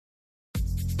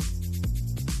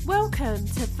Welcome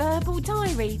to Verbal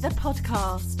Diary, the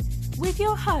podcast, with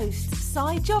your hosts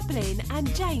Cy Joblin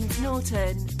and James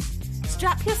Norton.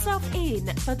 Strap yourself in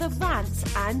for the rants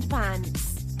and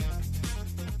bants.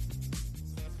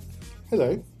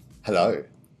 Hello. Hello.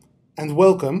 And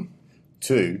welcome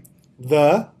To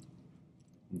the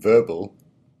Verbal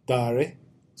Diary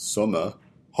Summer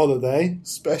Holiday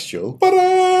Special.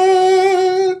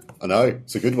 Ta-da! I know,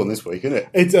 it's a good one this week, isn't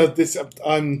it?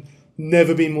 I'm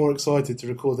never been more excited to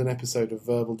record an episode of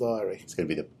Verbal Diary. It's going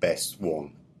to be the best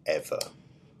one ever.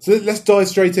 So let's dive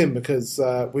straight in because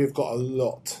we've got a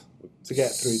lot to get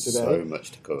through today. So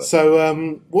much to cover.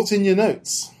 So what's in your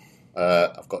notes?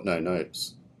 I've got no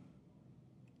notes.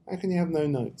 How can you have no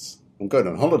notes? I'm going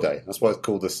on holiday. That's why it's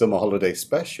called the Summer Holiday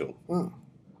Special. Oh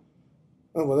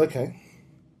well, okay.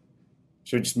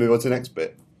 Should we just move on to the next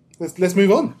bit? Let's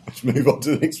move on. Let's move on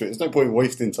to the next bit. There's no point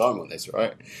wasting time on this,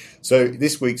 right? So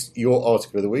this week's your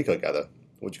article of the week, I gather.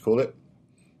 What do you call it?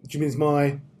 Do you mean it's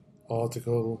my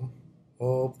article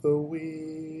of the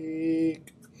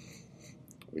week?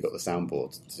 We got the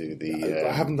soundboard to the...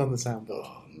 I haven't done the soundboard.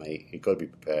 Oh, mate, you've got to be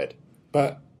prepared.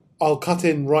 But I'll cut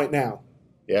in right now.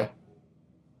 Yeah?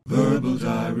 Verbal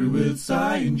Diary with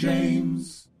Cy and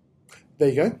James. There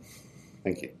you go.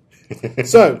 Thank you.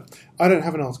 So, I don't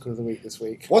have an article of the week this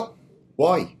week. What?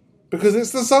 Why? Because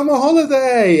it's the summer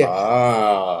holiday!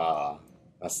 Ah,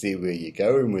 I see where you're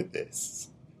going with this.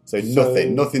 So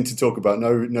nothing to talk about.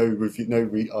 No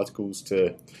review, articles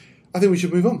to. I think we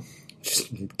should move on.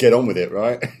 Just get on with it,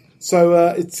 right?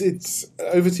 So it's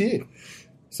over to you.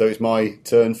 So it's my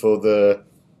turn for the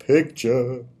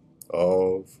picture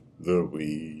of the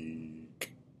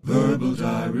week. Verbal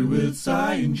Diary with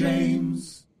Cy and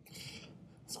James.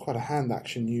 It's quite a hand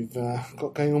action you've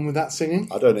got going on with that singing.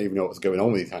 I don't even know what's going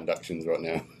on with these hand actions right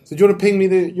now. So do you want to ping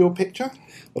me your picture?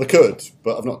 Well, I could,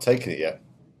 but I've not taken it yet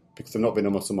because I've not been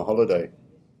on my summer holiday.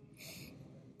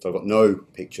 So I've got no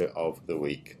picture of the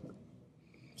week.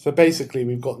 So basically,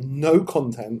 we've got no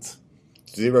content.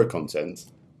 Zero content.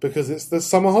 Because it's the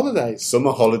summer holidays.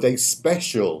 Summer holiday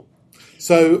special.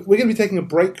 So we're going to be taking a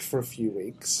break for a few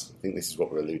weeks. I think this is what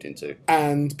we're alluding to.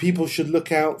 And people should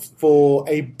look out for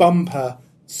a bumper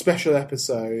special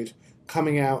episode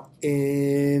coming out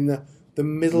in the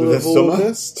middle of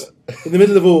August. In the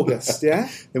middle of August, yeah?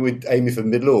 Then we're aiming for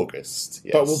middle August,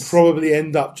 yes. But we'll probably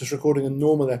end up just recording a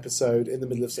normal episode in the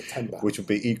middle of September. Which will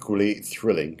be equally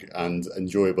thrilling and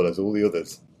enjoyable as all the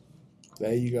others.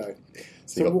 There you go.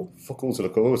 So you've got fuck all to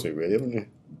look forward to, really, haven't you?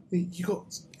 You've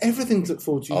got everything to look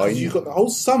forward to. Oh, Because you've got the whole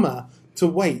summer to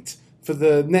wait for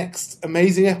the next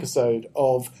amazing episode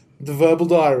of the Verbal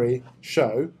Diary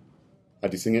show. How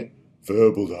do you sing it?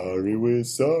 Verbal Diary with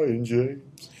Cy and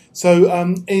James. So,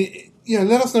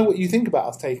 let us know what you think about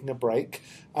us taking a break.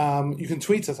 You can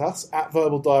tweet at us at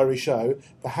Verbal Diary Show.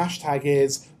 The hashtag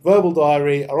is Verbal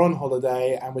Diary are on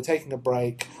holiday and we're taking a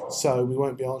break, so we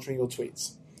won't be answering your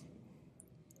tweets.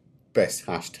 Best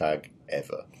hashtag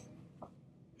ever.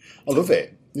 I love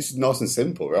it. This is nice and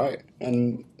simple, right?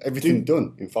 And everything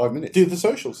done in 5 minutes. Do the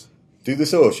socials. Do the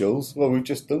socials? Well, we've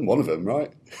just done one of them,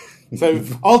 right? So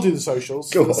I'll do the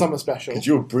socials for the summer special. Because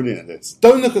you're brilliant at this.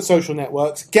 Don't look at social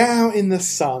networks. Get out in the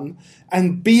sun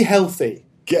and be healthy.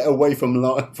 Get away from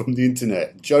the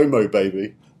internet. JOMO,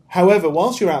 baby. However,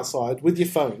 whilst you're outside with your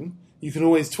phone, you can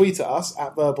always tweet at us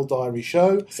at Verbal Diary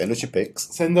Show. Send us your pics.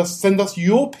 Send us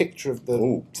your picture of the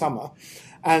Ooh. summer.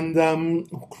 And,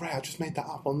 great, I just made that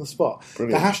up on the spot.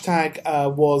 Brilliant. The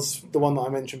hashtag was the one that I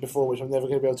mentioned before, which I'm never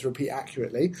going to be able to repeat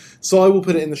accurately. So I will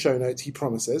put it in the show notes, he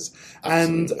promises.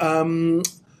 Absolutely. And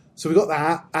so we got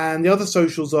that. And the other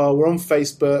socials are, we're on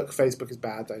Facebook. Facebook is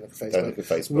bad, don't look at Facebook. Don't look at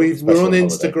Facebook. We're Especially on on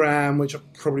holiday. Instagram, which I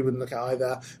probably wouldn't look at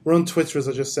either. We're on Twitter, as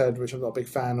I just said, which I'm not a big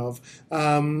fan of.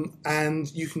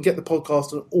 And you can get the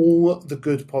podcast on all the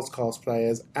good podcast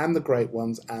players and the great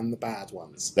ones and the bad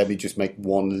ones. Let me just make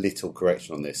one little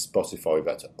correction on this. Spotify, we've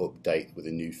had to update with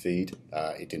a new feed.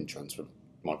 It didn't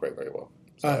migrate very well.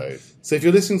 So if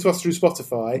you're listening to us through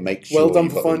Spotify, make sure well done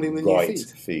you've for got finding the right new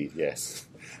feed. Yes.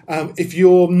 If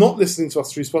you're not listening to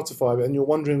us through Spotify and you're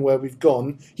wondering where we've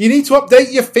gone, you need to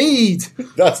update your feed.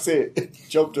 That's it.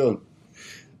 Job done.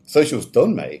 Social's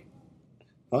done, mate.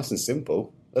 Nice and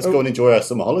simple. Let's go and enjoy our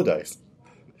summer holidays.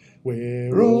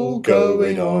 We're all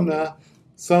going on a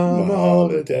summer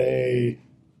holiday.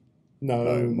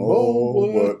 No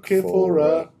more working for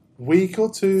a week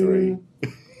or two.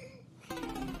 3.